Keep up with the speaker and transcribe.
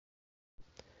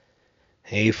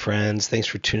Hey friends, thanks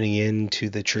for tuning in to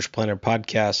the Church Planner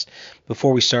Podcast.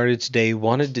 Before we started today,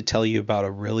 wanted to tell you about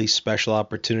a really special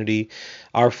opportunity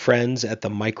our friends at the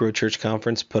Micro Church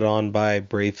Conference put on by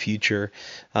Brave Future,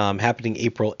 happening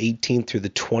April 18th through the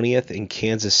 20th in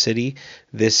Kansas City.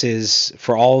 This is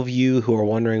for all of you who are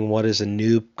wondering what is a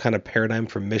new kind of paradigm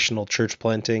for missional church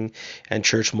planting and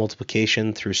church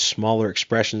multiplication through smaller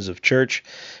expressions of church,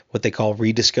 what they call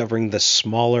rediscovering the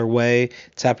smaller way.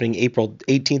 It's happening April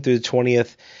 18th through the 20th.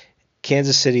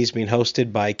 Kansas City is being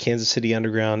hosted by Kansas City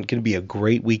Underground. Going to be a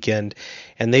great weekend.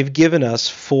 And they've given us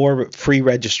 4 free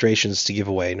registrations to give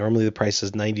away. Normally the price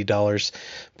is $90,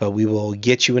 but we will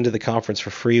get you into the conference for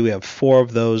free. We have 4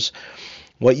 of those.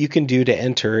 What you can do to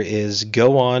enter is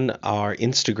go on our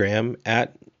Instagram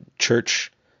at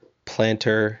Church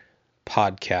Planter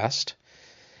Podcast.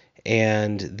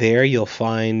 And there you'll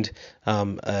find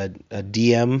a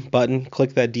DM button.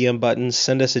 Click that DM button.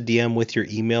 Send us a DM with your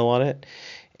email on it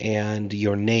and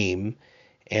your name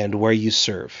and where you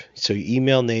serve. So your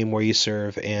email, name, where you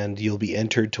serve, and you'll be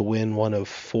entered to win one of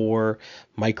 4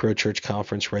 Micro Church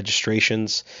Conference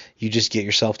registrations. You just get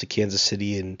yourself to Kansas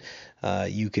City and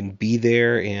you can be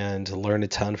there and learn a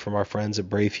ton from our friends at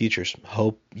Brave Futures.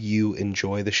 Hope you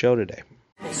enjoy the show today.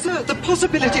 Sir, the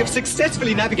possibility of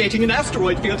successfully navigating an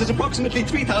asteroid field is approximately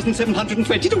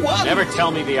 3,720 to 1. Never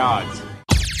tell me the odds.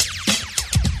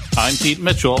 I'm Pete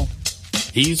Mitchell.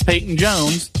 He's Peyton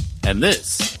Jones. And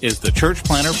this is the Church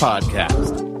Planner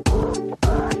Podcast.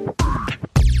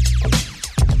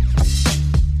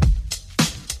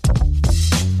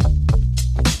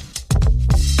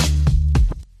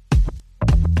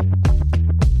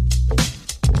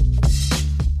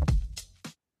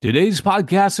 Today's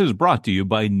podcast is brought to you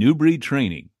by New Breed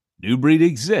Training. New Breed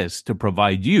exists to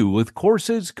provide you with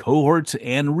courses, cohorts,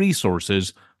 and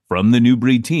resources from the New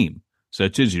Breed team,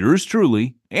 such as yours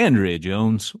truly, Andrea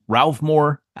Jones, Ralph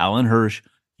Moore, Alan Hirsch,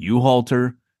 Hugh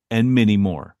Halter, and many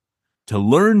more. To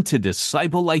learn to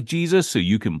disciple like Jesus so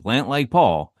you can plant like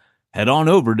Paul, head on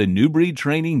over to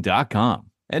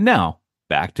newbreedtraining.com. And now,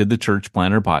 back to the Church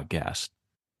Planner Podcast.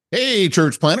 Hey,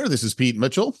 Church Planner, this is Pete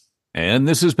Mitchell. And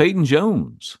this is Peyton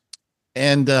Jones.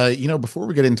 And, before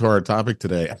we get into our topic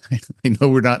today, I know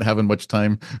we're not having much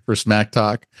time for smack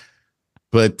talk,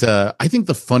 but I think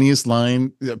the funniest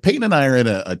line, Peyton and I are in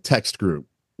a text group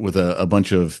with a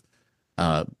bunch of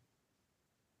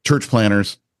church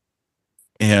planners.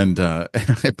 And I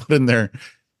put in there,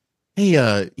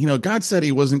 hey, God said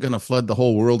he wasn't going to flood the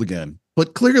whole world again,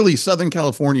 but clearly Southern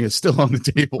California is still on the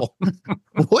table.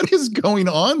 What is going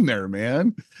on there,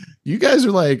 man? You guys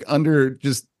are like under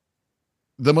just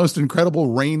the most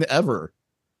incredible rain ever.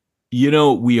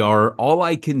 We are. All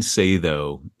I can say,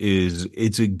 though, is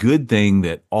it's a good thing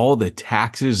that all the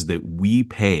taxes that we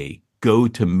pay go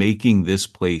to making this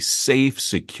place safe,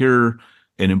 secure,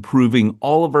 and improving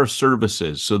all of our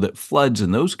services so that floods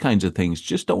and those kinds of things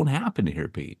just don't happen here,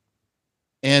 Pete.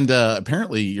 And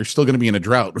apparently you're still going to be in a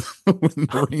drought when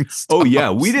the rain stops. Oh,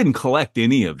 yeah. We didn't collect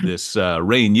any of this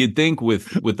rain. You'd think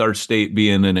with our state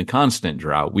being in a constant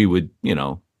drought, we would,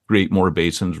 create more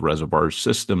basins, reservoirs,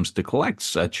 systems to collect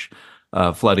such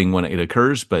flooding when it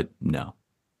occurs. But no.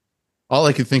 All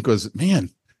I could think was, man,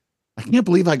 I can't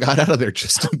believe I got out of there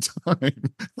just in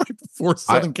time right before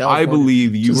Southern California. I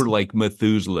believe you were like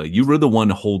Methuselah. You were the one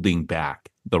holding back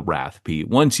the wrath, Pete.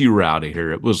 Once you were out of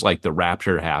here, it was like the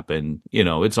rapture happened.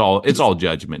 It's all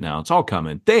judgment now. It's all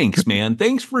coming. Thanks, man.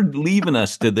 Thanks for leaving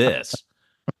us to this.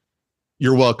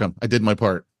 You're welcome. I did my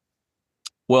part.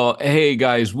 Well, hey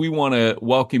guys, we want to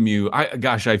welcome you.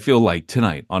 I feel like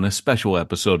tonight on a special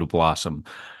episode of Blossom,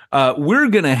 we're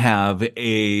going to have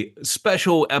a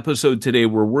special episode today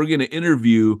where we're going to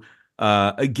interview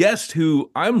a guest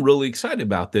who I'm really excited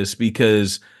about this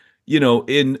because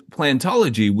in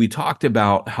plantology, we talked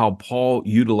about how Paul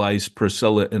utilized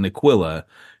Priscilla and Aquila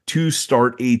to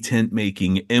start a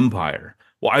tent-making empire.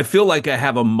 Well, I feel like I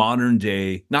have a modern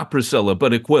day, not Priscilla,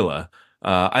 but Aquila.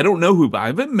 I don't know I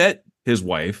haven't met his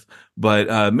wife,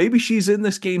 but maybe she's in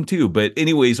this game too. But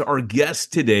anyways, our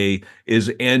guest today is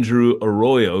Andrew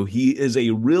Arroyo. He is a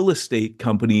real estate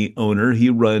company owner. He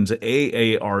runs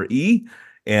AARE.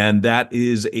 And that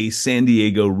is a San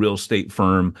Diego real estate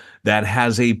firm that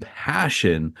has a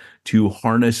passion to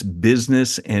harness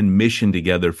business and mission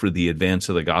together for the advance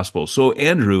of the gospel. So,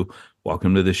 Andrew,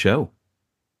 welcome to the show.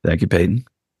 Thank you, Peyton.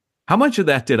 How much of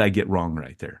that did I get wrong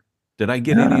right there? Did I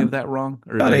get any of that wrong?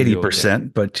 Or about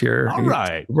 80%, but all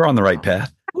right. We're on the right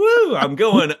path. Woo, I'm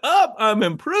going up. I'm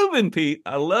improving, Pete.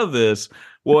 I love this.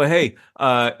 Well, hey,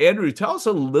 Andrew, tell us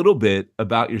a little bit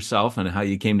about yourself and how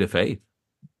you came to faith.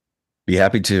 Be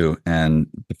happy to. And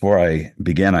before I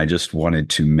begin, I just wanted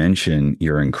to mention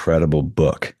your incredible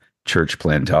book, Church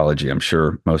Plantology. I'm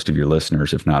sure most of your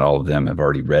listeners, if not all of them, have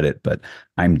already read it, but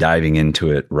I'm diving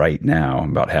into it right now.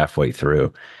 I'm about halfway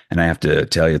through. And I have to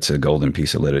tell you, it's a golden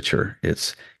piece of literature.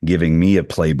 It's giving me a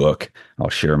playbook. I'll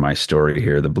share my story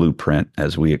here, the blueprint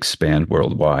as we expand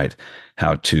worldwide,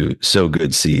 how to sow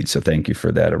good seeds. So thank you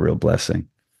for that. A real blessing.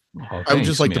 Oh, I would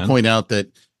just thanks, like to man. point out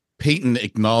that Peyton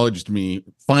acknowledged me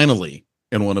finally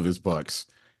in one of his books,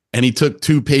 and he took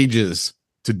 2 pages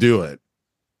to do it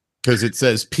because it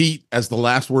says Pete as the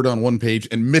last word on one page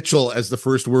and Mitchell as the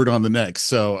first word on the next.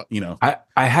 So,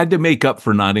 I had to make up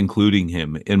for not including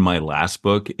him in my last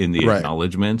book in the Right.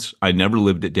 acknowledgments. I never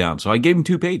lived it down. So I gave him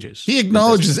 2 pages. he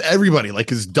acknowledges everybody, like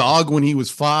his dog when he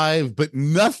was 5, but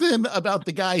nothing about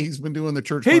the guy he's been doing the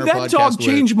Church Hey, Planter that podcast dog with.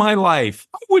 changed my life.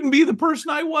 I wouldn't be the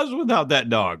person I was without that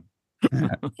dog.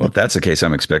 Well, if that's the case,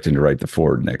 I'm expecting to write the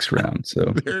Ford next round.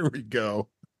 So, There we go.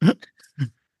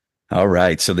 all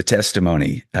right. So the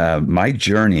testimony, my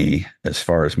journey as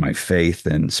far as my faith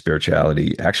and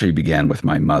spirituality actually began with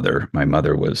my mother. My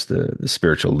mother was the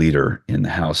spiritual leader in the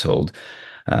household,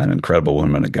 an incredible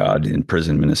woman of God in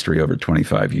prison ministry over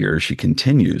 25 years. She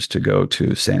continues to go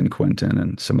to San Quentin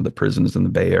and some of the prisons in the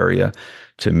Bay Area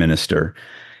to minister.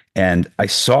 And I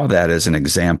saw that as an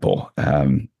example.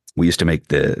 We used to make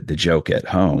the joke at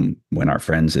home when our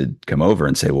friends had come over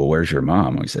and say, "Well, where's your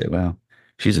mom?" We say, "Well,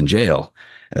 she's in jail,"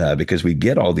 because we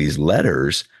get all these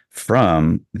letters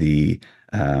from the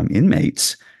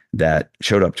inmates that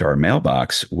showed up to our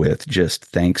mailbox with just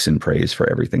thanks and praise for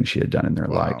everything she had done in their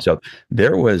Wow. life. So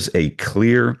there was a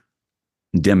clear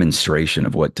demonstration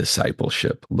of what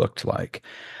discipleship looked like.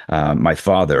 My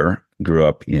father grew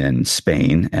up in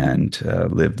Spain and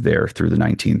lived there through the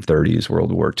 1930s,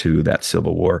 World War II, that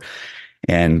Civil War,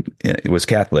 and it was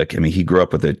Catholic. I mean, he grew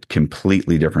up with a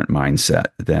completely different mindset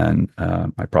than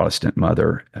my Protestant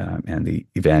mother and the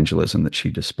evangelism that she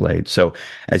displayed. So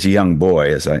as a young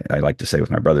boy, as I like to say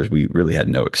with my brothers, we really had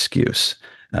no excuse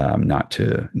not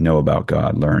to know about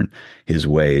God, learn his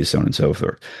ways, so on and so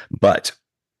forth. But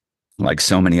like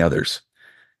so many others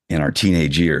in our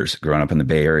teenage years, growing up in the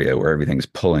Bay Area where everything's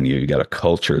pulling you, you got a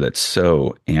culture that's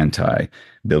so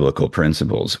anti-biblical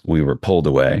principles. We were pulled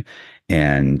away.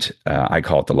 And I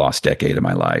call it the lost decade of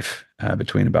my life,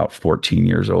 between about 14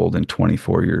 years old and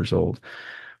 24 years old,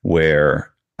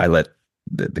 where I let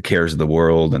the cares of the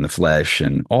world and the flesh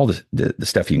and all the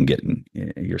stuff you can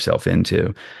get yourself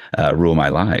into rule my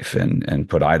life and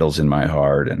put idols in my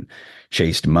heart and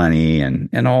chased money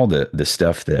and all the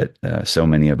stuff that so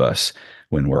many of us,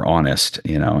 when we're honest,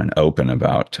 and open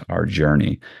about our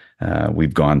journey,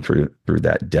 we've gone through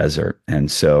that desert. And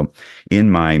so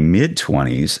in my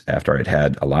mid-20s, after I'd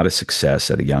had a lot of success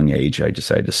at a young age, I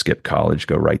decided to skip college,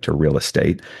 go right to real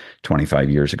estate. 25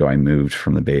 years ago, I moved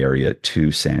from the Bay Area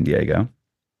to San Diego.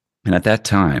 And at that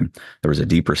time, there was a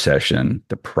deep recession.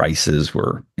 The prices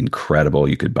were incredible.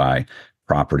 You could buy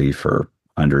property for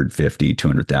 $150,000,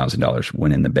 $200,000,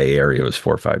 when in the Bay Area it was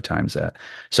 4 or 5 times that.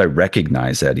 So I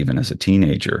recognized that even as a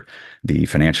teenager, the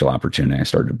financial opportunity. I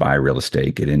started to buy real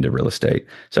estate, get into real estate.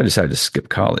 So I decided to skip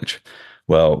college.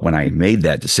 Well, when I made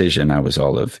that decision, I was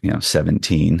all of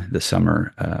 17. This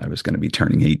summer, I was going to be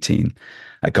turning 18.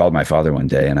 I called my father one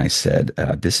day and I said,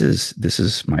 "This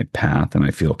is my path, and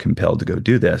I feel compelled to go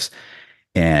do this."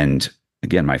 And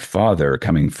again, my father,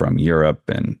 coming from Europe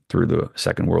and through the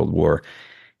Second World War,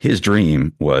 his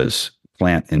dream was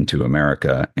plant into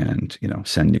America and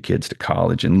send your kids to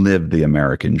college and live the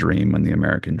American dream when the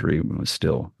American dream was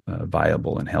still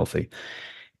viable and healthy.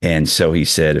 And so he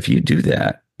said, "If you do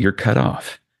that, you're cut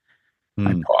off."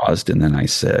 I paused and then I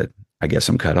said, "I guess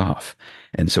I'm cut off."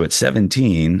 And so at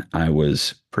 17, I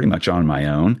was pretty much on my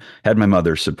own, had my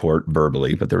mother's support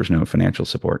verbally, but there was no financial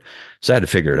support. So I had to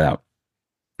figure it out.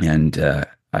 And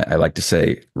I like to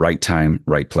say right time,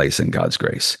 right place, in God's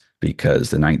grace, because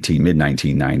the mid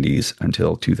 1990s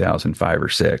until 2005 or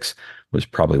 6 was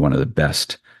probably one of the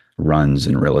best runs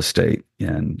in real estate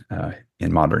in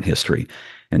modern history.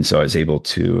 And so I was able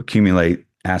to accumulate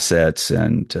assets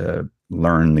and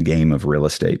learn the game of real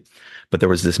estate. But there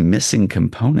was this missing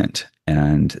component,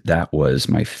 and that was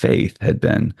my faith had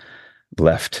been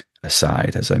left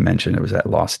aside. As I mentioned, it was that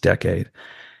lost decade.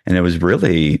 And it was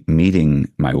really meeting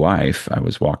my wife. I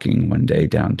was walking one day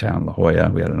downtown La Jolla.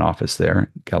 We had an office there in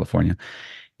California,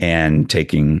 and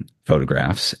taking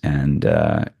photographs. And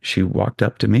she walked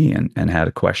up to me and had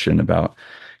a question about,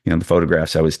 the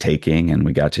photographs I was taking. And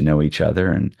we got to know each other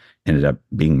and ended up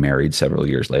being married several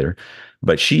years later.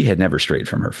 But she had never strayed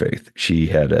from her faith. She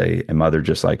had a mother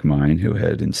just like mine who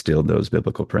had instilled those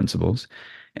biblical principles.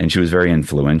 And she was very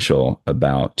influential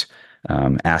about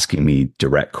asking me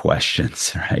direct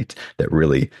questions, right? That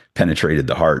really penetrated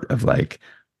the heart of like,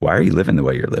 why are you living the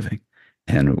way you're living?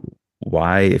 And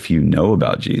why, if you know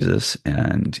about Jesus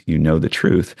and you know the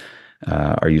truth,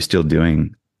 are you still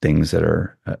doing things that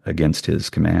are against his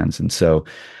commands? And so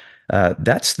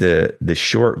that's the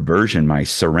short version, my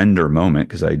surrender moment,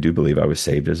 because I do believe I was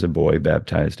saved as a boy,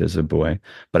 baptized as a boy,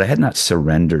 but I had not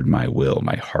surrendered my will,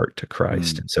 my heart to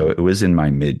Christ. And so it was in my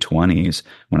mid-20s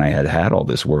when I had had all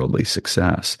this worldly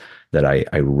success that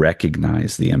I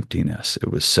recognized the emptiness.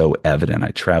 It was so evident.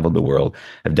 I traveled the world.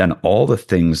 I've done all the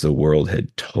things the world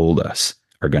had told us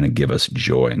are going to give us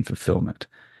joy and fulfillment,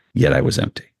 yet I was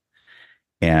empty.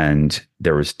 And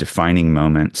there was defining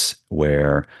moments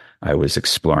where I was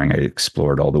exploring. I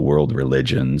explored all the world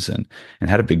religions and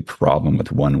had a big problem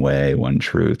with one way, one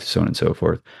truth, so on and so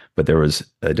forth. But there was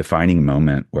a defining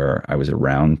moment where I was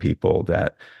around people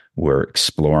that were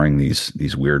exploring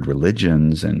these weird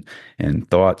religions and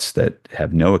thoughts that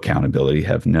have no accountability,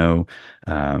 have no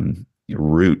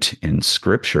root in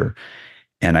Scripture.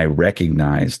 And I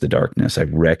recognized the darkness. I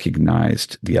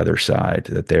recognized the other side,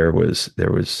 that there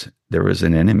was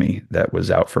an enemy that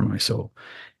was out for my soul.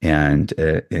 And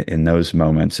in those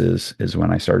moments is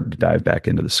when I started to dive back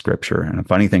into the Scripture. And a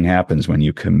funny thing happens when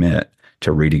you commit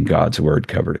to reading God's word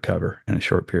cover to cover in a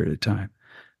short period of time.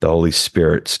 The Holy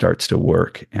Spirit starts to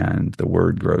work and the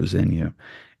word grows in you.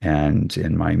 And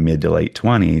in my mid to late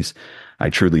 20s,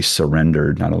 I truly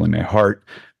surrendered not only my heart,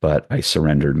 but I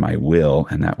surrendered my will.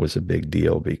 And that was a big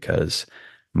deal because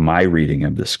my reading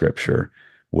of the Scripture,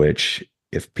 which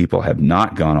if people have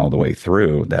not gone all the way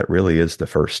through, that really is the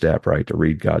first step, right? To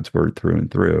read God's word through and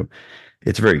through.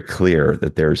 It's very clear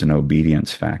that there's an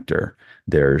obedience factor.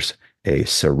 There's a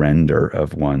surrender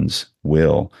of one's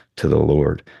will to the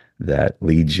Lord that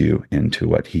leads you into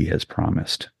what he has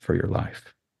promised for your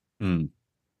life. Mm.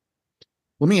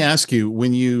 Let me ask you,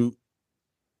 when you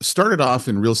started off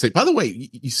in real estate, by the way,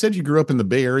 you said you grew up in the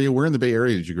Bay Area. Where in the Bay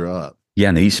Area did you grow up? Yeah,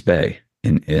 in the East Bay,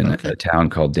 in a town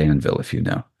called Danville, if you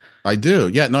know. I do.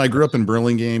 Yeah, no, I grew up in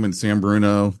Burlingame and San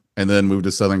Bruno and then moved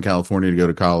to Southern California to go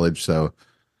to college. So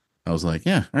I was like,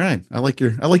 yeah, all right. I like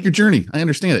your journey. I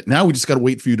understand it. Now we just got to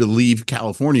wait for you to leave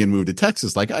California and move to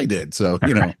Texas like I did. So,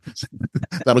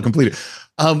 that'll complete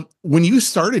it. When you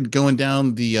started going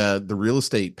down the real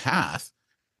estate path,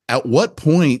 at what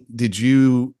point did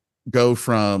you go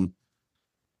from,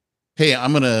 hey,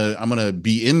 I'm going to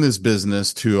be in this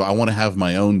business to I want to have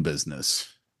my own business?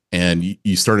 And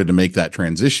you started to make that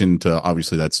transition to,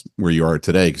 obviously that's where you are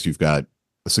today, because you've got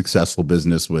a successful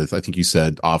business with, I think you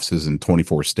said, offices in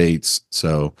 24 states.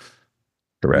 So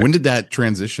correct. When did that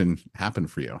transition happen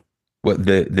for you? Well,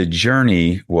 the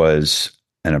journey was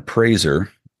an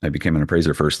appraiser. I became an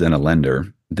appraiser first, then a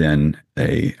lender, then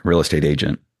a real estate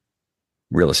agent,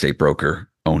 real estate broker,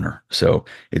 owner. So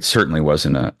it certainly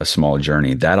wasn't a small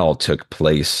journey. That all took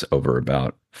place over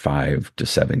about 5 to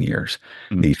 7 years.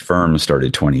 Mm-hmm. The firm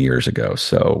started 20 years ago.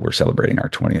 So we're celebrating our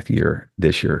 20th year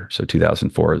this year. So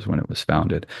 2004 is when it was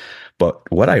founded. But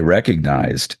what I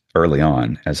recognized early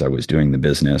on as I was doing the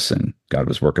business and God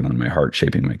was working on my heart,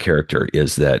 shaping my character,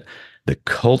 is that the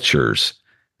cultures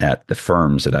at the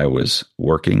firms that I was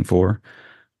working for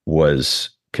was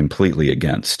completely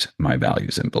against my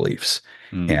values and beliefs.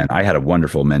 And I had a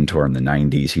wonderful mentor in the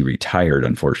 90s. He retired,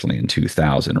 unfortunately, in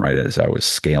 2000, right as I was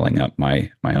scaling up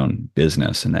my own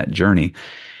business and that journey.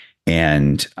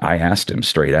 And I asked him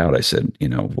straight out, I said,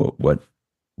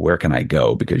 where can I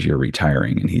go? Because you're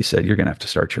retiring. And he said, you're going to have to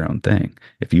start your own thing.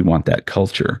 If you want that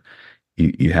culture,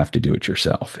 you have to do it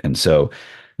yourself. And so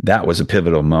that was a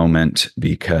pivotal moment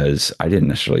because I didn't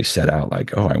necessarily set out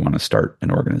like, oh, I want to start an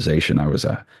organization. I was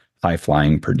a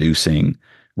high-flying, producing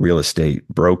real estate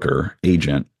broker,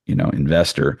 agent,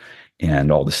 investor.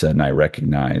 And all of a sudden I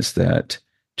recognized that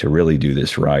to really do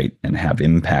this right and have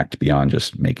impact beyond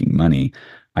just making money,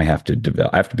 I have to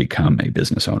become a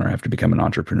business owner. I have to become an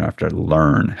entrepreneur. I have to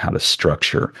learn how to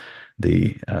structure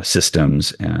the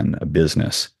systems and a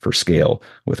business for scale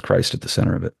with Christ at the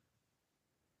center of it.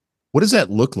 What does that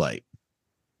look like?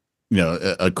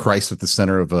 A Christ at the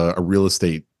center of a real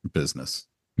estate business.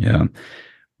 Yeah.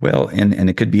 Well, and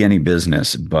it could be any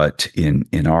business, but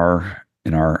in our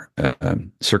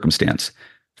circumstance,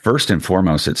 first and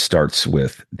foremost, it starts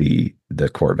with the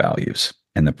core values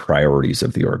and the priorities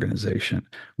of the organization.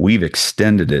 We've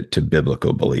extended it to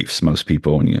biblical beliefs. Most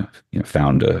people, when you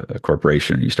found a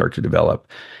corporation and you start to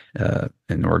develop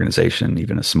an organization,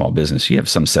 even a small business, you have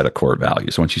some set of core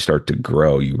values. Once you start to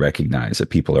grow, you recognize that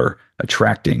people are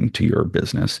attracting to your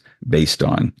business based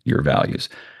on your values.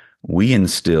 We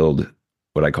instilled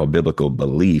what I call biblical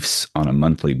beliefs on a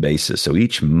monthly basis. So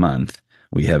each month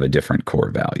we have a different core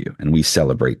value, and we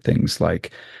celebrate things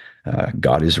like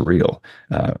God is real,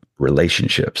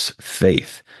 relationships,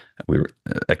 faith,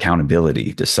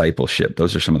 accountability, discipleship.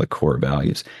 Those are some of the core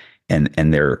values,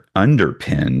 and they're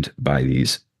underpinned by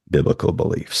these biblical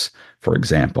beliefs. For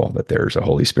example, that there's a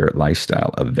Holy Spirit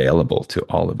lifestyle available to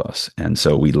all of us, and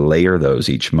so we layer those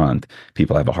each month.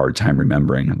 People have a hard time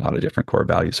remembering a lot of different core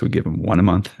values, so we give them one a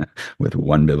month with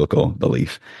one biblical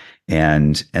belief,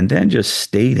 and then just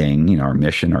stating, our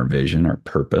mission, our vision, our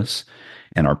purpose,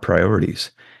 and our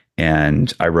priorities.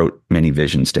 And I wrote many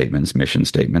vision statements, mission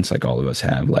statements, like all of us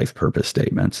have, life purpose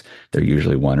statements. They're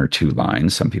usually 1 or 2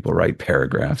 lines. Some people write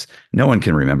paragraphs. No one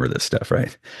can remember this stuff,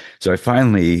 right? So I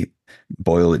finally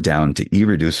boiled it down to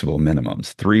irreducible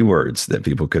minimums, 3 words that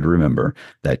people could remember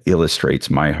that illustrates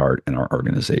my heart and our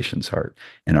organization's heart.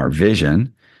 And our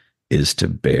vision is to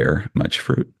bear much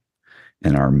fruit.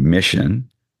 And our mission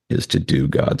is to do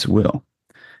God's will.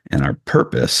 And our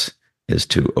purpose is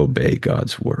to obey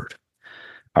God's word.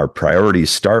 Our priorities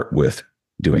start with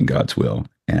doing God's will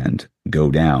and go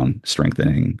down,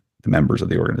 strengthening the members of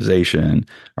the organization,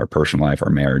 our personal life, our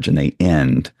marriage, and they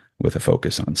end with a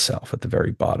focus on self at the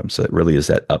very bottom. So it really is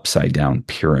that upside down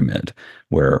pyramid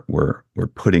where we're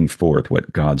putting forth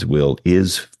what God's will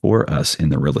is for us in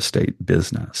the real estate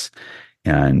business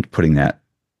and putting that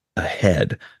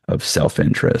ahead of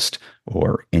self-interest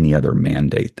or any other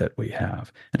mandate that we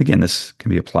have. And again, this can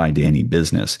be applied to any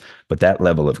business, but that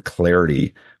level of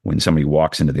clarity when somebody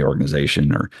walks into the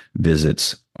organization or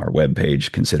visits our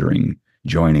webpage considering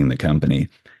joining the company,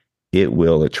 it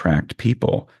will attract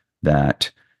people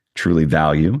that truly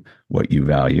value what you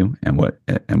value and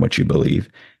what you believe.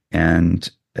 And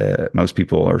most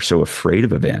people are so afraid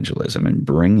of evangelism and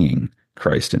bringing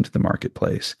Christ into the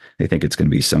marketplace. They think it's going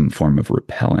to be some form of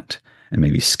repellent and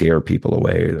maybe scare people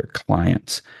away or their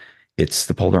clients. It's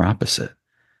the polar opposite.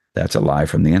 That's a lie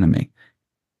from the enemy.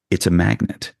 It's a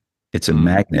magnet. It's a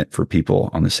magnet for people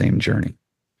on the same journey.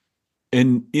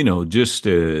 And,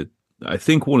 I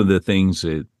think one of the things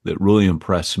that really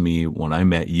impressed me when I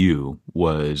met you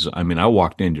was, I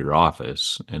walked into your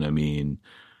office and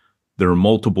there are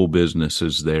multiple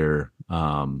businesses there,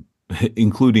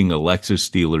 including a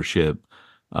Lexus dealership.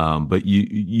 But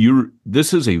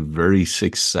this is a very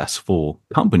successful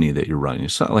company that you're running.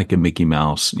 It's not like a Mickey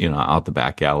Mouse, out the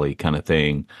back alley kind of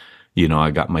thing.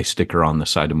 I got my sticker on the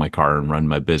side of my car and run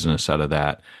my business out of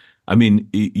that.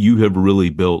 You have really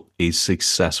built a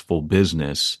successful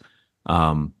business.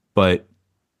 But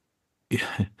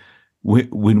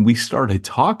when we started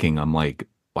talking, I'm like,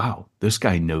 wow, this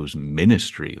guy knows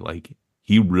ministry. Like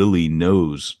he really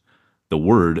knows the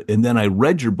word. And then I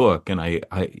read your book, and I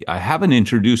haven't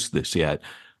introduced this yet,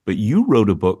 but you wrote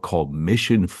a book called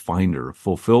Mission Finder,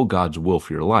 Fulfill God's Will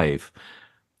for Your Life.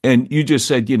 And you just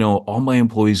said, all my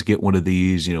employees get one of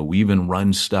these. We even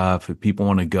run stuff. If people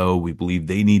want to go, we believe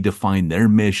they need to find their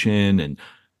mission. And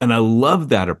I love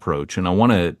that approach. And I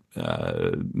want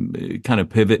to kind of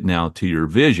pivot now to your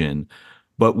vision.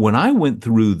 But when I went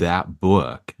through that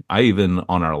book, I even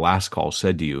on our last call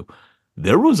said to you,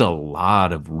 there was a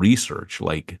lot of research.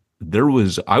 I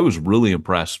was really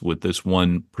impressed with this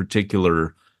one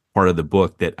particular part of the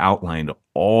book that outlined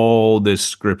all this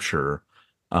scripture.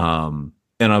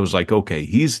 And I was like, okay,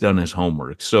 he's done his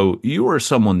homework. So you are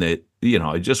someone that,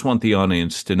 I just want the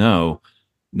audience to know,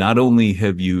 not only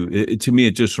have you, to me,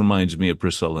 it just reminds me of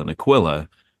Priscilla and Aquila,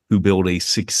 who built a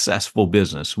successful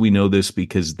business. We know this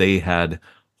because they had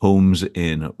homes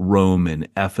in Rome and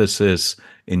Ephesus,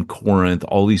 in Corinth,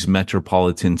 all these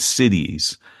metropolitan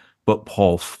cities. But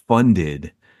Paul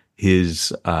funded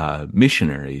his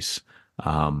missionaries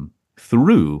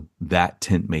through that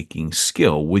tent making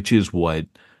skill, which is what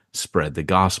spread the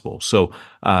gospel. So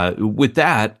with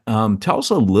that, tell us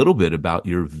a little bit about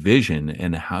your vision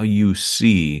and how you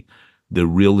see the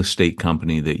real estate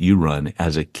company that you run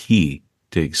as a key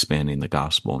to expanding the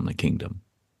gospel in the kingdom.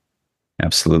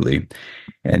 Absolutely.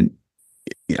 And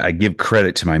I give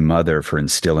credit to my mother for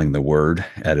instilling the word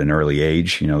at an early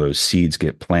age. Those seeds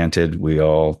get planted. We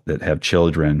all that have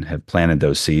children have planted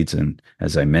those seeds. And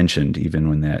as I mentioned, even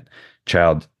when that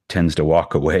child tends to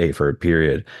walk away for a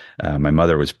period, my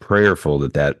mother was prayerful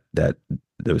that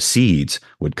those seeds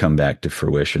would come back to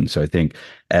fruition. So I think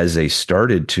as they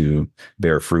started to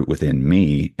bear fruit within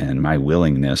me and my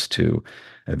willingness to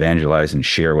evangelize and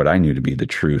share what I knew to be the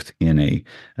truth in a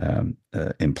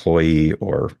employee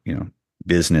or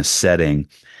business setting,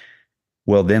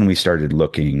 well, then we started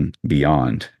looking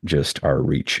beyond just our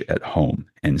reach at home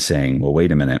and saying, well,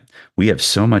 wait a minute, we have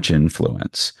so much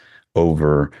influence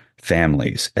over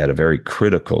families at a very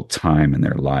critical time in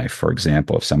their life. For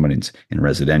example, if someone's in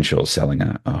residential selling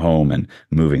a home and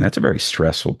moving, that's a very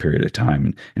stressful period of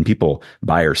time. And people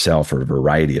buy or sell for a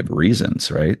variety of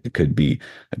reasons, right? It could be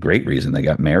a great reason they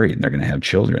got married and they're going to have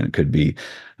children. It could be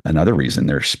another reason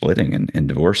they're splitting and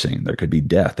divorcing. There could be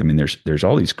death. I mean, there's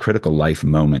all these critical life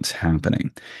moments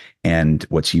happening. And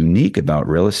what's unique about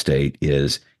real estate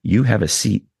is you have a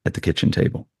seat at the kitchen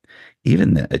table.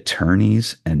 Even the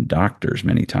attorneys and doctors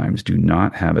many times do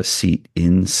not have a seat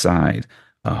inside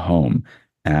a home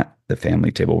at the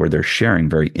family table where they're sharing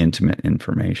very intimate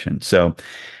information. So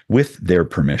with their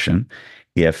permission,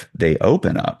 if they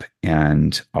open up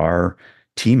and our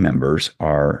team members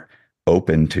are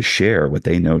open to share what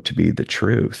they know to be the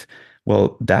truth,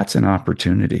 well, that's an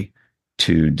opportunity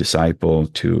to disciple,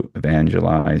 to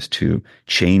evangelize, to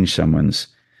change someone's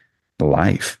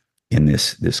life in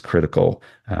this critical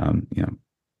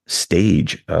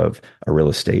stage of a real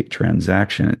estate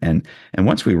transaction. And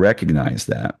once we recognized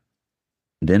that,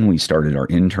 then we started our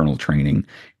internal training,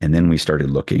 and then we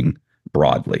started looking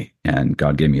broadly. And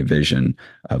God gave me a vision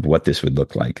of what this would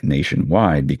look like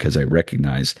nationwide, because I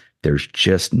recognized there's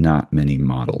just not many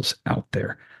models out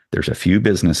there. There's a few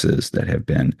businesses that have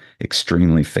been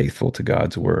extremely faithful to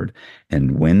God's word.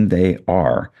 And when they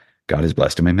are, God has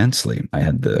blessed them immensely. I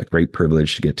had the great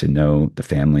privilege to get to know the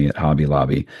family at Hobby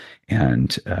Lobby,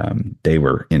 and they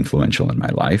were influential in my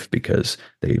life because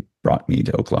they brought me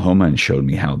to Oklahoma and showed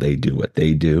me how they do what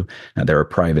they do. Now, they're a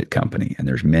private company, and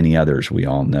there's many others we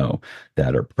all know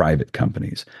that are private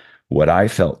companies. What I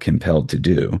felt compelled to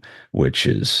do, which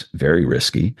is very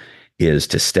risky, is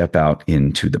to step out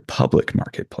into the public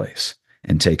marketplace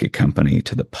and take a company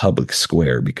to the public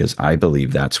square, because I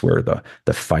believe that's where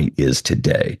the fight is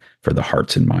today for the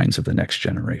hearts and minds of the next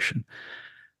generation.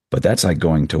 But that's like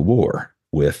going to war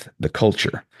with the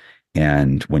culture.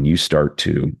 And when you start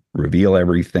to reveal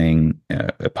everything,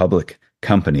 a public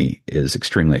company is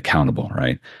extremely accountable,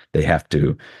 right? They have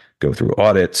to go through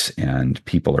audits, and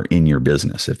people are in your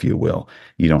business, if you will.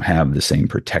 You don't have the same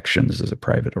protections as a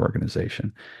private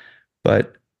organization.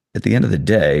 But at the end of the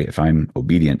day, if I'm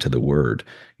obedient to the word,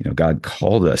 God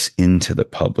called us into the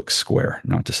public square,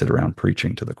 not to sit around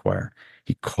preaching to the choir.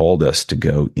 He called us to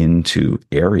go into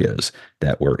areas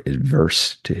that were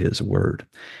adverse to his word.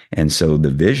 And so the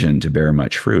vision to bear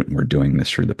much fruit, and we're doing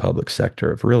this through the public sector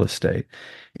of real estate,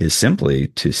 is simply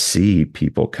to see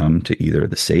people come to either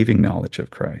the saving knowledge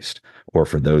of Christ, or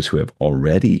for those who have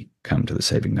already come to the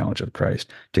saving knowledge of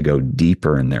Christ, to go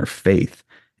deeper in their faith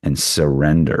and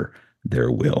surrender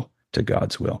their will to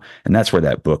God's will. And that's where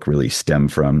that book really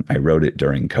stemmed from. I wrote it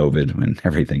during COVID when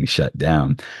everything shut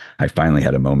down. I finally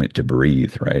had a moment to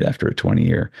breathe, right, after a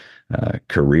 20-year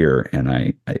career.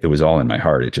 And it was all in my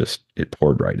heart. It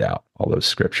poured right out, all those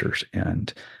scriptures.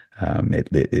 And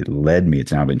it led me,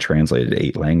 it's now been translated to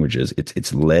 8 languages.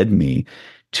 It's led me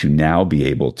to now be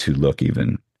able to look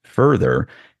even further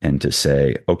and to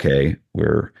say, okay,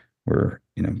 we're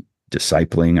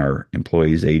discipling our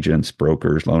employees, agents,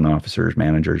 brokers, loan officers,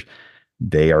 managers.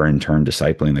 They are in turn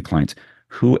discipling the clients.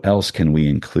 Who else can we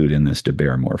include in this to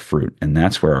bear more fruit? And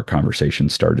that's where our conversation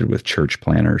started with church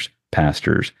planners,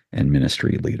 pastors, and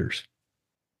ministry leaders.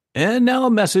 And now a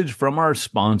message from our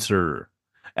sponsor.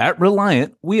 At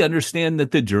Reliant, we understand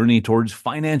that the journey towards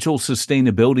financial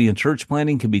sustainability in church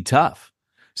planning can be tough,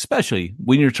 especially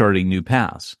when you're charting new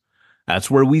paths.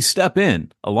 That's where we step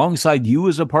in alongside you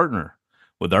as a partner.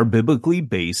 With our biblically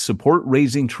based support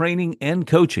raising training and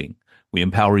coaching, we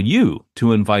empower you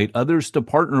to invite others to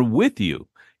partner with you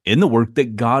in the work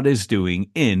that God is doing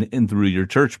in and through your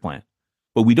church plant.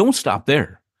 But we don't stop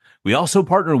there. We also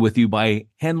partner with you by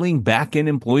handling back-end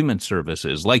employment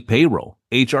services like payroll,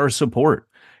 HR support,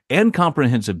 and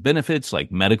comprehensive benefits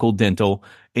like medical, dental,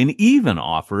 and even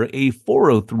offer a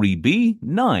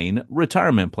 403(b)(9)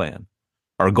 retirement plan.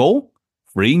 Our goal?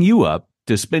 Freeing you up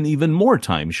to spend even more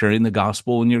time sharing the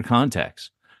gospel in your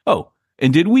contacts. Oh,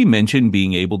 and did we mention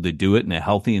being able to do it in a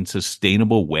healthy and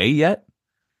sustainable way yet?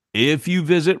 If you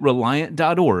visit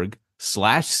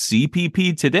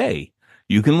reliant.org/CPP today,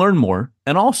 you can learn more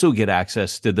and also get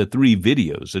access to the 3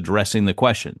 videos addressing the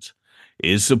questions.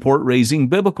 Is support raising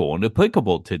biblical and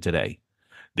applicable to today?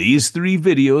 These 3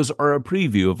 videos are a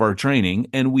preview of our training,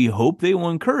 and we hope they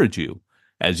will encourage you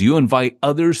as you invite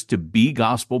others to be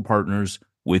gospel partners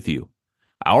with you.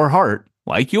 Our heart,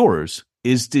 like yours,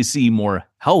 is to see more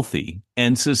healthy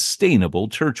and sustainable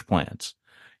church plants.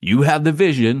 You have the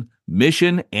vision,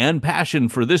 mission, and passion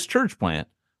for this church plant.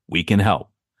 We can help.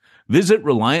 Visit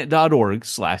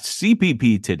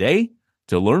reliant.org/CPP today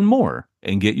to learn more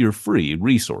and get your free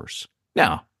resource.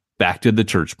 Now, back to the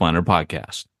Church Planter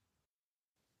Podcast.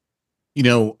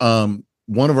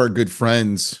 One of our good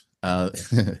friends, a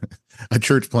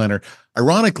church planner,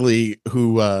 ironically,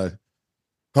 who I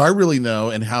really know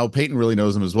and how Peyton really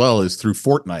knows him as well is through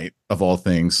Fortnite of all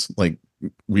things. Like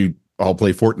we all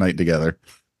play Fortnite together.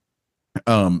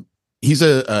 He's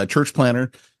a church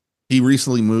planner. He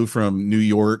recently moved from New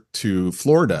York to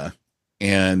Florida,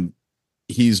 and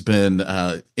he's been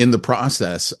in the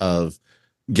process of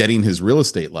getting his real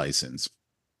estate license.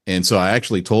 And so I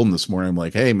actually told him this morning, I'm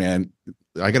like, hey man,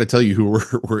 I got to tell you who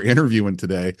we're interviewing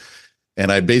today. And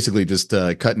I basically just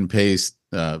cut and paste.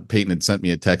 Peyton had sent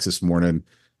me a text this morning,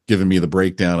 giving me the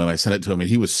breakdown, and I sent it to him, and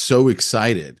he was so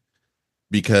excited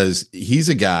because he's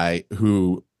a guy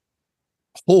who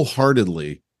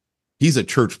wholeheartedly, he's a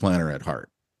church planner at heart.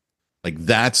 Like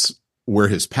that's where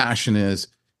his passion is.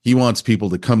 He wants people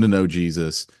to come to know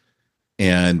Jesus.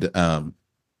 And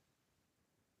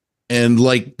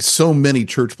like so many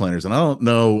church planners, and I don't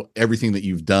know everything that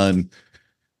you've done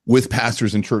with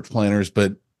pastors and church planners,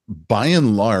 but by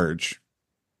and large,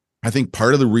 I think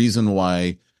part of the reason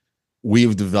why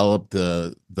we've developed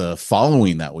the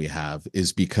following that we have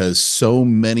is because so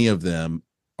many of them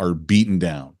are beaten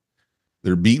down.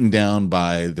 They're beaten down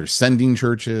by their sending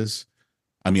churches.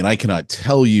 I mean, I cannot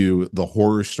tell you the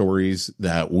horror stories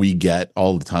that we get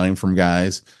all the time from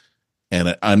guys.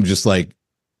 And I'm like,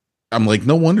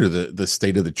 no wonder the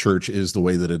state of the church is the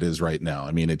way that it is right now.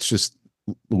 I mean, it's just,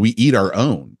 we eat our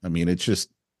own. I mean, it's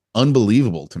just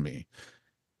unbelievable to me.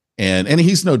 And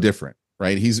he's no different,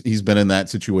 right? He's been in that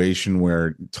situation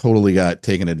where totally got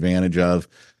taken advantage of.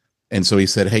 And so he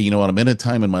said, hey, you know what? I'm in a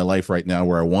time in my life right now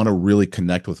where I want to really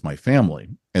connect with my family.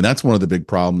 And that's one of the big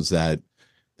problems that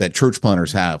church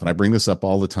planners have. And I bring this up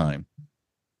all the time.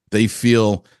 They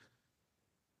feel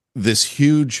this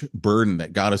huge burden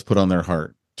that God has put on their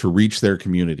heart to reach their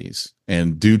communities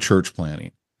and do church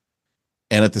planning.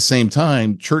 And at the same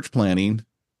time, church planning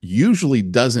usually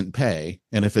doesn't pay.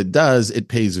 And if it does, it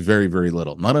pays very, very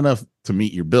little. Not enough to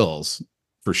meet your bills,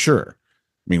 for sure.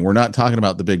 I mean, we're not talking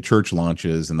about the big church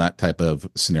launches and that type of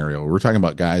scenario. We're talking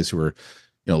about guys who are,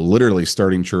 literally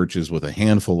starting churches with a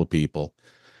handful of people.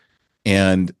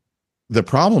 And the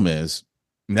problem is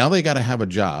now they got to have a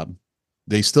job.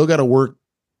 They still got to work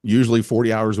usually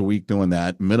 40 hours a week doing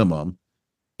that minimum.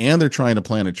 And they're trying to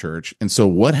plant a church. And so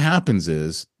what happens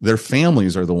is their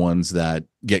families are the ones that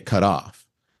get cut off.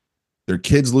 Their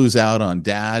kids lose out on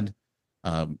dad.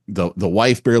 The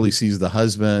wife barely sees the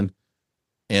husband,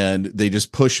 and they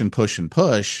just push and push and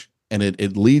push. And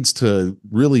it leads to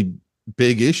really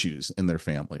big issues in their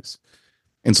families.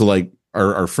 And so like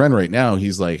our friend right now,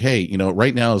 he's like, hey,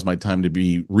 right now is my time to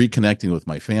be reconnecting with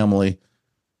my family.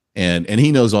 And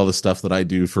he knows all the stuff that I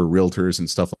do for realtors and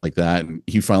stuff like that. And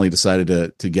he finally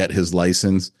decided to get his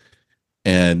license.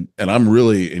 And I'm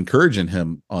really encouraging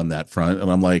him on that front.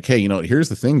 And I'm like, hey, here's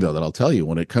the thing though, that I'll tell you,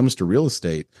 when it comes to real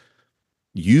estate,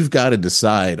 you've got to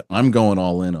decide, I'm going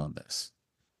all in on this.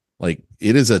 Like,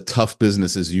 it is a tough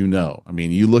business, as you know. I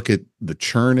mean, you look at the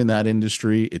churn in that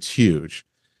industry, it's huge.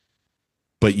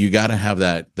 But you got to have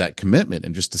that commitment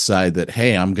and just decide that,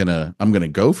 hey, I'm gonna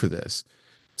go for this.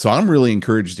 So I'm really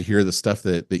encouraged to hear the stuff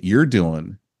that you're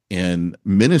doing in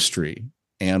ministry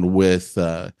and with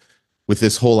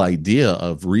this whole idea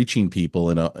of reaching people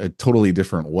in a totally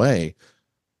different way.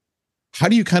 How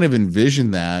do you kind of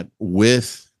envision that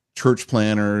with church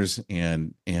planners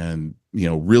and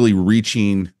really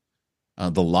reaching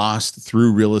the lost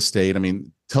through real estate? I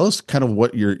mean, tell us kind of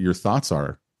what your thoughts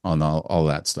are on all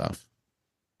that stuff.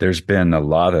 There's been a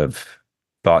lot of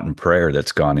thought and prayer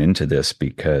that's gone into this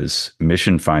because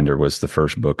Mission Finder was the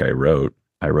first book I wrote.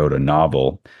 I wrote a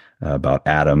novel about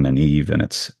Adam and Eve, and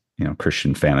it's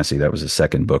Christian fantasy. That was the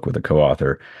second book with a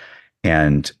co-author,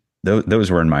 and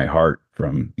those were in my heart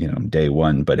from day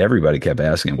one. But everybody kept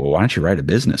asking, well, why don't you write a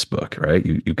business book, right?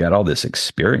 You've got all this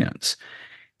experience.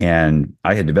 And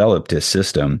I had developed a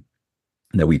system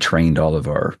that we trained all of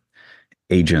our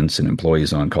agents and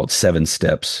employees on called 7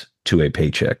 Steps to a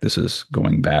Paycheck. This is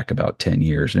going back about 10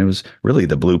 years. And it was really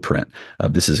the blueprint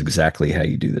of this is exactly how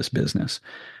you do this business.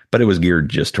 But it was geared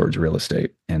just towards real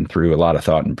estate. And through a lot of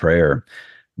thought and prayer,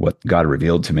 what God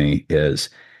revealed to me is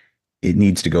it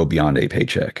needs to go beyond a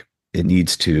paycheck. It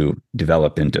needs to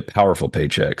develop into powerful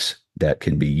paychecks that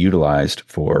can be utilized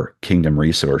for kingdom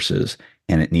resources.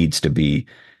 And it needs to be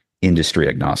industry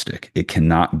agnostic. It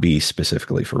cannot be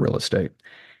specifically for real estate.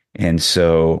 And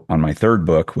so on my third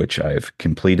book, which I've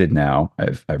completed now,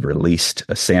 I've released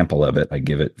a sample of it. I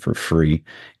give it for free,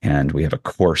 and we have a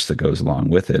course that goes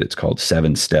along with it. It's called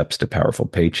 7 Steps to Powerful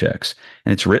Paychecks.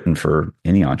 And it's written for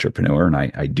any entrepreneur. And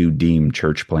I do deem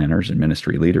church planners and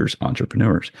ministry leaders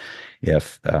entrepreneurs.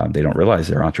 If they don't realize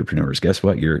they're entrepreneurs, guess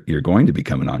what? You're going to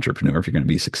become an entrepreneur if you're going to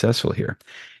be successful here.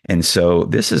 And so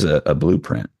this is a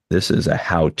blueprint. This is a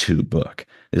how-to book.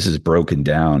 This is broken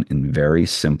down in very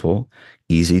simple,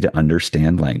 easy to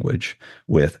understand language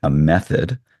with a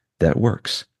method that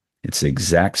works. It's the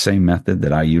exact same method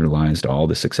that I utilized, all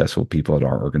the successful people at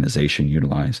our organization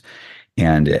utilize.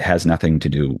 And it has nothing to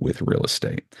do with real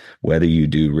estate. Whether you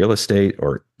do real estate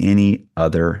or any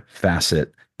other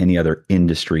facet, any other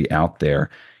industry out there,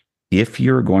 if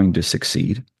you're going to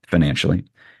succeed financially,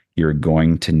 you're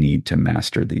going to need to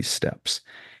master these steps.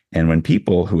 And when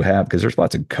people who have, because there's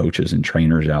lots of coaches and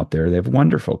trainers out there, they have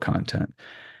wonderful content.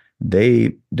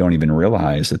 They don't even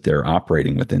realize that they're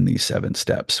operating within these 7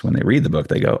 steps. When they read the book,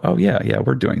 they go, oh, yeah,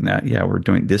 we're doing that. Yeah, we're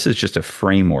doing, this is just a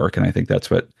framework. And I think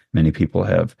that's what many people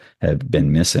have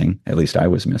been missing. At least I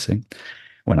was missing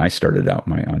when I started out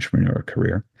my entrepreneurial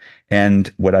career.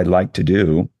 And what I'd like to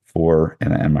do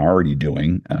and I'm already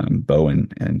doing, Bo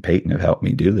and Peyton have helped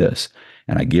me do this,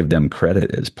 and I give them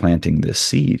credit as planting this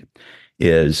seed,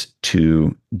 is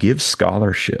to give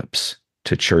scholarships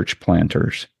to church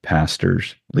planters,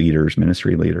 pastors, leaders,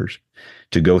 ministry leaders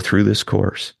to go through this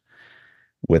course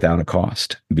without a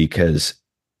cost, because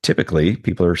typically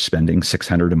people are spending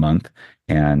 $600 a month,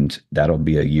 and that'll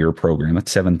be a year program.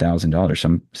 That's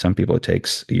 $7,000. Some people, it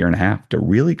takes a year and a half to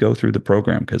really go through the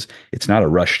program, because it's not a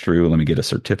rush through, let me get a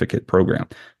certificate program.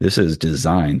 This is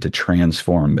designed to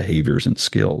transform behaviors and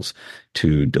skills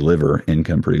to deliver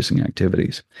income producing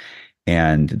activities.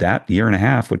 And that year and a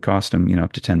half would cost them,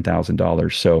 up to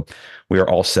 $10,000. So we are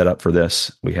all set up for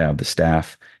this. We have the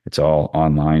staff. It's all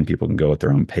online. People can go at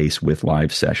their own pace with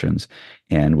live sessions.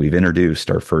 And we've introduced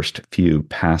our first few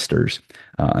pastors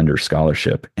under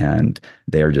scholarship, and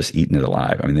they are just eating it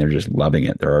alive. I mean, they're just loving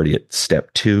it. They're already at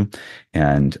step 2,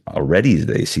 and already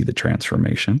they see the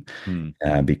transformation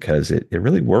because it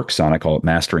really works on, I call it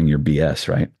mastering your BS,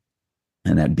 right?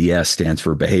 And that BS stands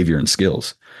for behavior and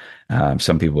skills.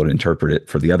 Some people would interpret it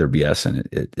for the other BS, and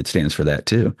it stands for that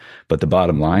too. But the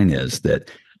bottom line is that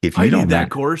if you don't need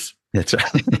that course, that's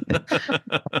right.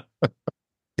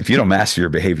 If you don't master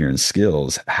your behavior and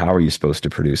skills, how are you supposed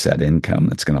to produce that income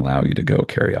that's going to allow you to go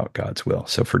carry out God's will?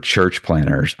 So for church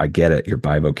planners, I get it. You're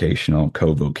bivocational,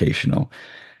 co-vocational.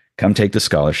 Come take the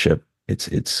scholarship.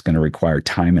 It's going to require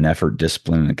time and effort,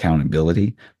 discipline, and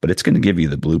accountability, but it's going to give you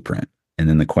the blueprint. And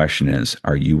then the question is,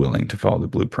 are you willing to follow the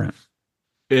blueprint?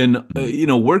 And,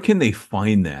 where can they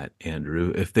find that,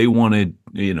 Andrew? If they wanted,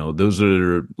 those that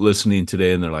are listening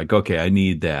today and they're like, okay, I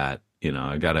need that,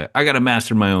 I gotta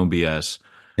master my own BS.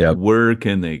 Yep. Where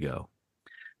can they go?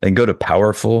 They can go to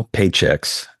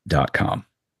powerfulpaychecks.com.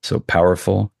 So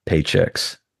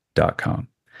powerfulpaychecks.com.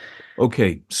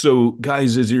 Okay. So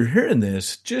guys, as you're hearing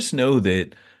this, just know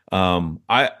that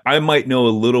I might know a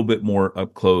little bit more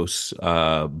up close.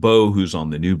 Bo, who's on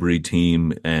the New Breed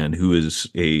team and who is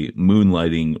a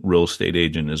moonlighting real estate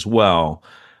agent as well,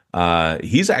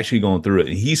 he's actually going through it,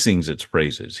 and he sings its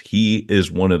praises. He is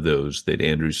one of those that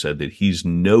Andrew said that he's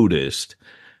noticed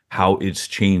how it's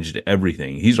changed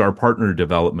everything. He's our partner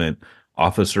development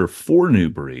officer for New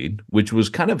Breed, which was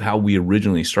kind of how we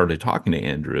originally started talking to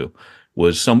Andrew.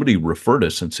 Was somebody referred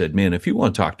us and said, man, if you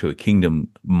want to talk to a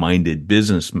kingdom-minded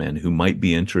businessman who might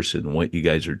be interested in what you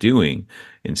guys are doing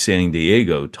in San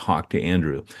Diego, talk to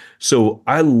Andrew. So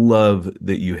I love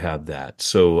that you have that.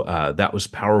 So that was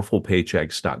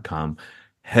powerfulpaychecks.com.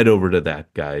 Head over to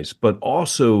that, guys. But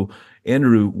also,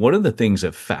 Andrew, one of the things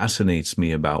that fascinates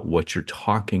me about what you're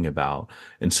talking about,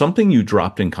 and something you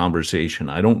dropped in conversation,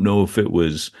 I don't know if it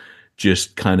was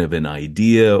just kind of an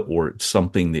idea or it's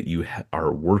something that you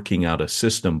are working out a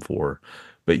system for,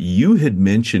 but you had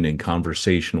mentioned in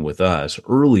conversation with us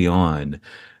early on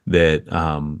that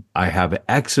I have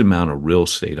X amount of real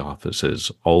estate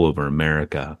offices all over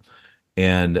America.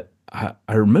 And I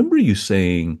remember you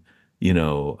saying,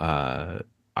 that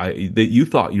you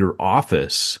thought your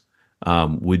office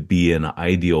would be an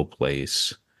ideal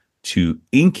place to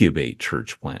incubate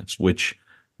church plants, which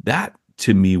that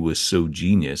to me was so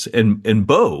genius. And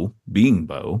Bo, being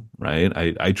Bo,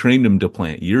 right? I trained him to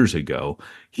plant years ago.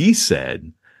 He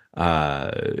said,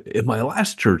 in my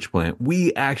last church plant,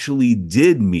 we actually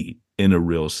did meet in a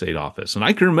real estate office. And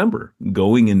I can remember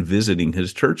going and visiting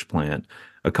his church plant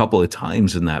a couple of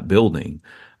times in that building.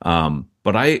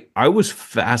 But I was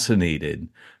fascinated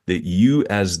that you,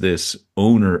 as this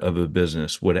owner of a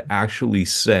business, would actually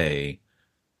say,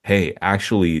 hey,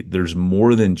 actually, there's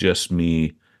more than just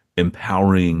me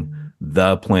empowering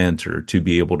the planter to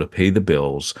be able to pay the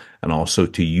bills and also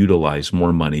to utilize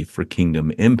more money for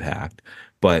kingdom impact.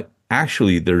 But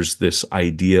actually, there's this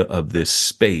idea of this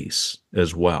space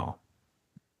as well.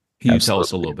 Can you tell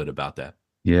us a Absolutely. little bit about that?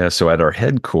 Yeah, so at our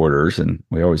headquarters, and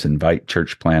we always invite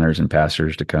church planners and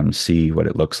pastors to come see what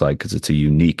it looks like because it's a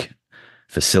unique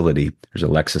facility. There's a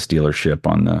Lexus dealership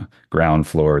on the ground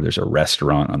floor. There's a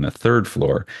restaurant on the third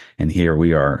floor. And here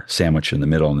we are sandwiched in the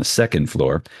middle on the second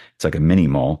floor. It's like a mini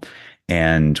mall.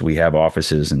 And we have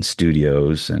offices and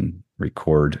studios and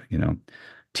record,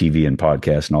 TV and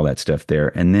podcasts and all that stuff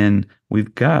there. And then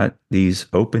we've got these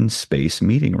open space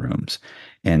meeting rooms.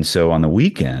 And so on the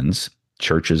weekends,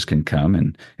 churches can come,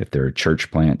 and if they're a church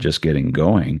plant just getting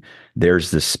going, there's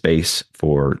this space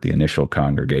for the initial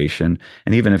congregation.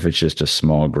 And even if it's just a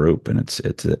small group and it's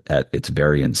at its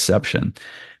very inception,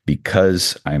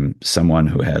 because I'm someone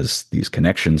who has these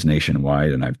connections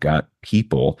nationwide and I've got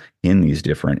people in these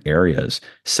different areas,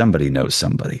 somebody knows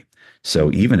somebody.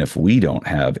 So even if we don't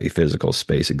have a physical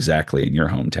space exactly in your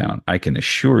hometown, I can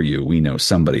assure you we know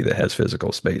somebody that has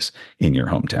physical space in your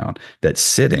hometown that's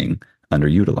sitting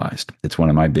underutilized. It's one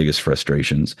of my biggest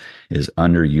frustrations is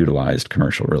underutilized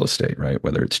commercial real estate, right?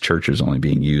 Whether it's churches only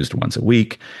being used once a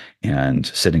week and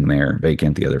sitting there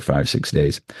vacant the other 5-6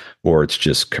 days, or it's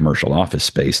just commercial office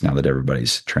space now that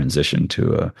everybody's transitioned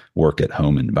to a work at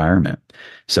home environment.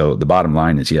 So the bottom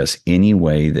line is, yes, any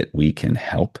way that we can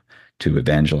help to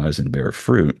evangelize and bear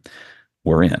fruit,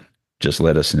 we're in. Just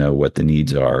let us know what the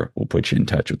needs are. We'll put you in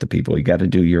touch with the people. You got to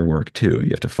do your work too. You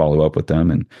have to follow up with them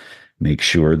and make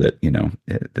sure that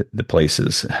the place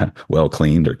is well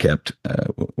cleaned or kept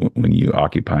when you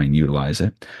occupy and utilize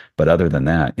it. But other than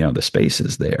that, the space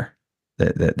is there.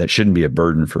 That shouldn't be a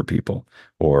burden for people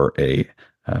or a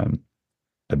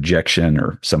objection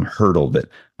or some hurdle that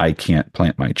I can't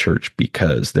plant my church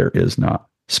because there is not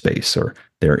space or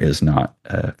there is not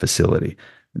a facility.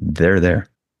 They're there.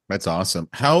 That's awesome.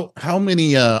 How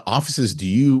many offices do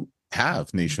you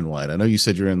have nationwide? I know you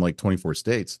said you're in like 24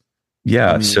 states.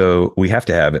 Yeah, so we have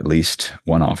to have at least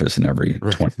one office in every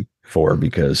 24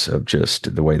 because of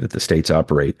just the way that the states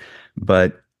operate.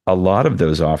 But a lot of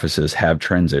those offices have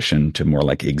transitioned to more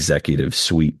like executive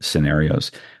suite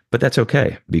scenarios. But that's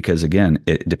okay because, again,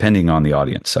 depending on the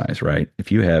audience size, right?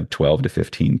 If you have 12 to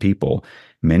 15 people,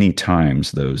 many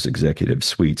times those executive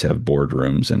suites have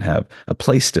boardrooms and have a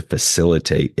place to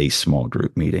facilitate a small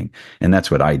group meeting. And that's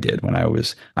what I did when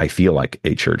I feel like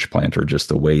a church planter, just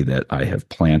the way that I have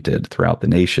planted throughout the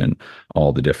nation,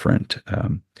 all the different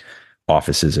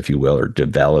offices, if you will, are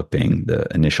developing the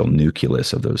initial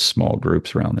nucleus of those small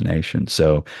groups around the nation.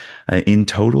 So in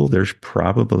total, there's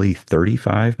probably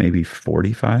 35, maybe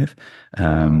 45.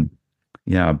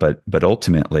 Yeah, but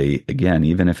ultimately, again,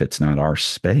 even if it's not our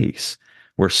space,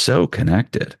 we're so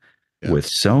connected with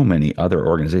so many other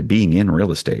organizations, being in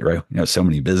real estate, right? So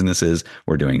many businesses,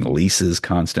 we're doing leases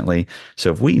constantly.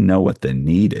 So if we know what the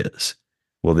need is,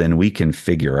 well, then we can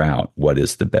figure out what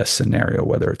is the best scenario,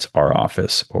 whether it's our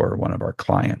office or one of our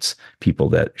clients, people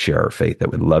that share our faith that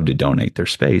would love to donate their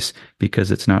space because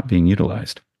it's not being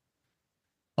utilized.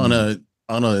 On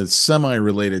a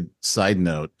semi-related side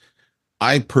note,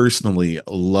 I personally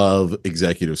love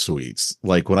executive suites.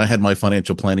 Like when I had my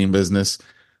financial planning business,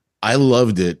 I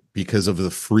loved it because of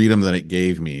the freedom that it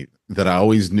gave me, that I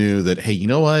always knew that, hey, you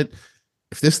know what?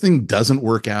 If this thing doesn't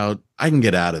work out, I can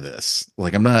get out of this.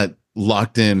 Like I'm not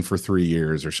locked in for 3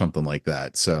 years or something like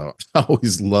that. So I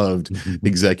always loved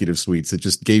executive suites. It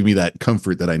just gave me that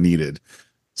comfort that I needed.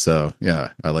 So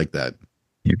yeah, I like that.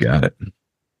 You got it.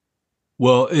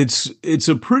 Well, it's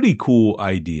a pretty cool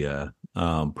idea,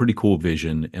 pretty cool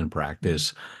vision and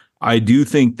practice. I do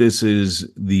think this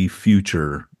is the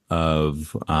future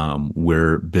of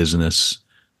where business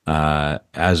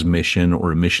as mission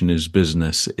or mission as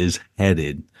business is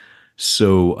headed.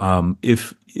 So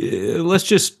if let's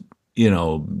just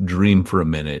dream for a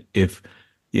minute. If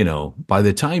by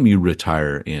the time you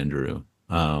retire, Andrew,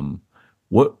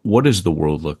 what does the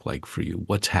world look like for you?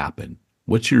 What's happened?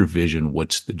 What's your vision?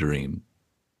 What's the dream?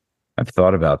 I've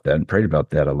thought about that and prayed about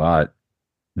that a lot.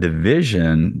 The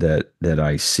vision that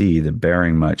I see, the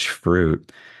bearing much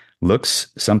fruit, looks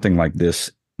something like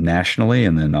this nationally,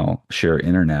 and then I'll share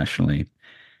internationally.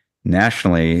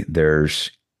 Nationally, there's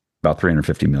about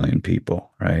 350 million people,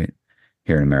 right,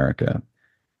 here in America.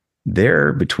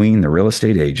 There, between the real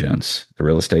estate agents, the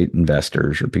real estate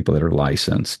investors, or people that are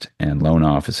licensed, and loan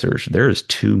officers, there is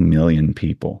 2 million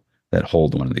people that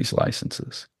hold one of these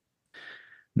licenses.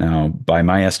 Now, by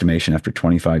my estimation, after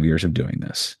 25 years of doing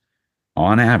this,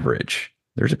 on average,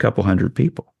 there's a couple hundred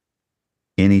people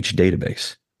in each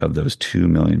database of those 2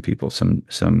 million people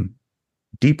some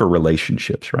deeper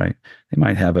relationships, right? They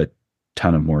might have a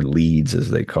ton of more leads,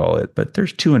 as they call it, but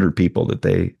there's 200 people that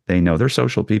they know. They're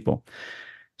social people.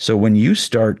 So when you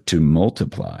start to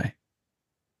multiply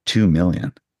 2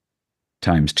 million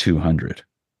times 200,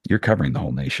 you're covering the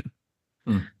whole nation.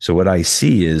 So what I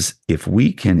see is if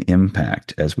we can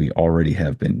impact, as we already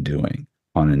have been doing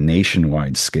on a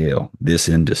nationwide scale, this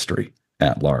industry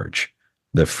at large,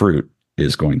 the fruit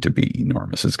is going to be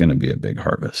enormous. It's going to be a big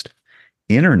harvest.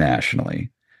 Internationally,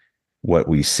 what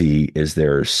we see is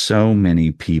there are so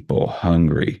many people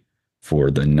hungry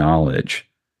for the knowledge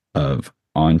of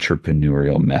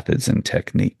entrepreneurial methods and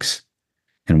techniques.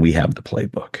 And we have the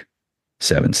playbook,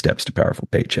 7 Steps to Powerful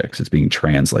Paychecks. It's being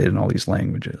translated in all these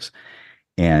languages.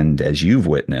 And as you've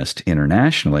witnessed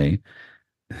internationally,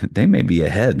 they may be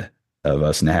ahead of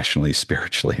us nationally,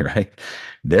 spiritually, right?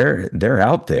 They're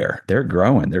out there, they're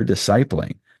growing, they're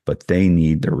discipling, but they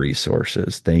need the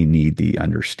resources. They need the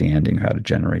understanding how to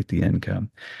generate the income.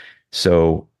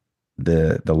 So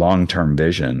the long-term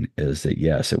vision is that,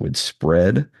 yes, it would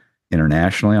spread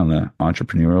internationally on the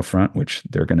entrepreneurial front, which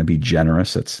they're going to be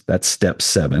generous. That's step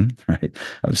 7, right?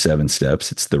 Of 7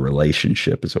 steps. It's the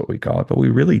relationship is what we call it, but we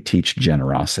really teach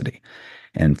generosity.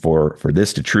 And for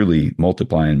this to truly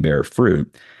multiply and bear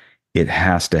fruit, it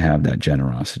has to have that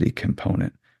generosity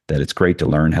component, that it's great to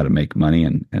learn how to make money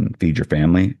and feed your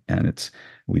family. And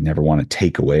we never want to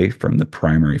take away from the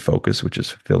primary focus, which is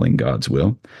fulfilling God's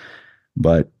will.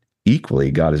 But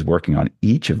equally, God is working on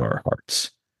each of our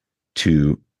hearts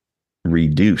to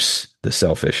reduce the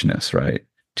selfishness, right?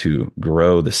 To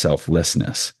grow the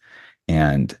selflessness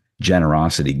and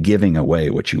generosity, giving away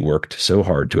what you worked so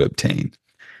hard to obtain,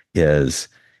 is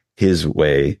his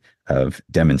way of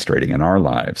demonstrating in our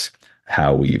lives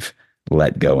how we've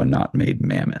let go and not made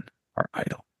mammon our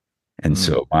idol. And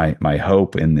so my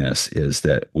hope in this is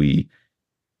that we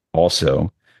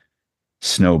also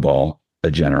snowball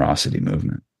a generosity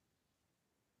movement.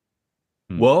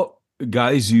 Well,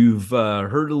 guys, you've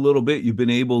heard a little bit. You've been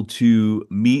able to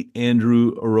meet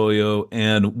Andrew Arroyo,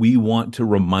 and we want to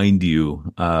remind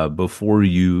you before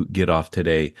you get off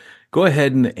today, go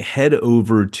ahead and head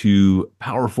over to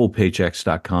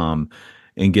powerfulpaychecks.com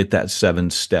and get that 7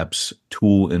 steps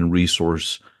tool and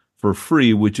resource for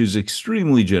free, which is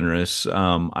extremely generous.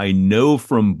 I know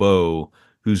from Bo,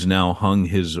 who's now hung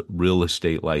his real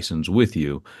estate license with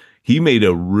you, he made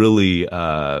a really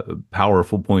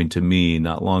powerful point to me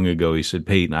not long ago. He said,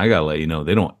 Peyton, I got to let you know,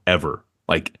 they don't ever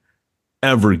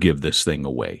give this thing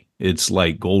away. It's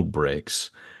like gold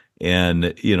bricks.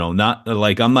 And, not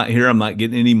like I'm not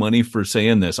getting any money for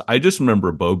saying this. I just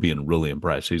remember Bo being really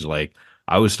impressed. He's like,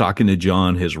 I was talking to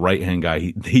John, his right-hand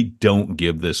guy. They don't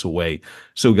give this away.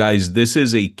 So guys, this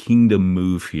is a kingdom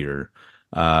move here.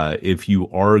 If you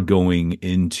are going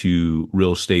into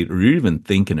real estate or you're even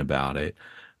thinking about it,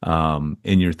 and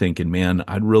you're thinking, man,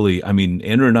 Andrew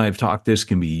and I have talked, this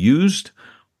can be used.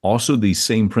 Also, these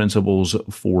same principles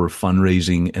for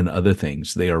fundraising and other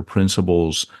things. They are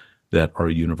principles that are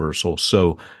universal.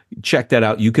 So check that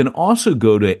out. You can also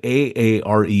go to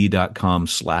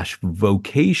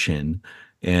aare.com/vocation,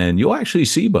 and you'll actually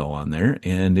see Bo on there,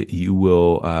 and you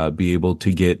will be able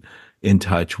to get in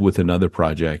touch with another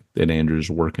project that Andrew's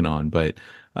working on. But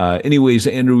anyways,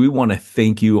 Andrew, we want to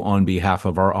thank you on behalf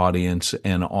of our audience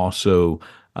and also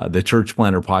the Church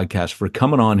Planter Podcast for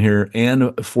coming on here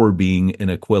and for being an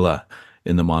Aquila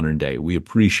in the modern day. We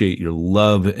appreciate your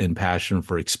love and passion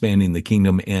for expanding the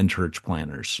kingdom and church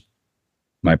planners.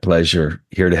 My pleasure.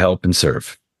 Here to help and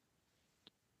serve.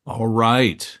 All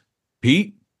right.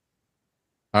 Pete?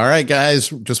 All right, guys.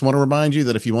 Just want to remind you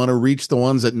that if you want to reach the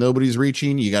ones that nobody's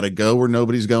reaching, you got to go where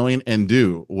nobody's going and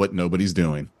do what nobody's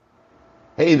doing.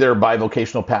 Hey there,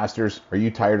 bivocational pastors. Are you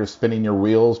tired of spinning your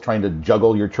wheels, trying to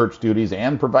juggle your church duties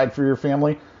and provide for your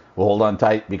family? Well, hold on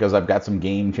tight, because I've got some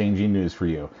game-changing news for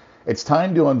you. It's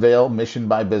time to unveil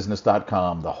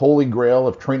missionbybusiness.com, the holy grail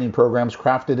of training programs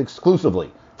crafted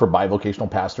exclusively for bivocational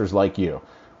pastors like you.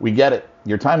 We get it.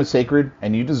 Your time is sacred,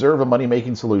 and you deserve a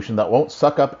money-making solution that won't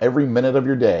suck up every minute of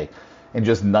your day. In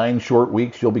just 9 short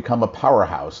weeks, you'll become a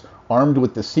powerhouse, armed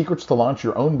with the secrets to launch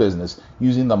your own business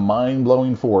using the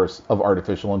mind-blowing force of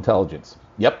artificial intelligence.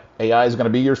 Yep, AI is going to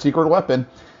be your secret weapon.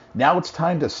 Now it's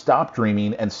time to stop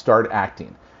dreaming and start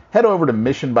acting. Head over to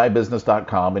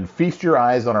missionbybusiness.com and feast your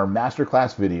eyes on our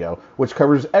masterclass video, which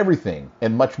covers everything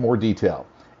in much more detail.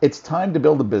 It's time to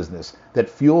build a business that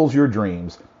fuels your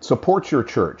dreams, supports your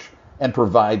church, and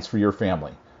provides for your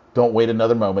family. Don't wait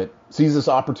another moment. Seize this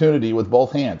opportunity with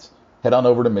both hands. Head on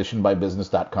over to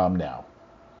missionbybusiness.com now.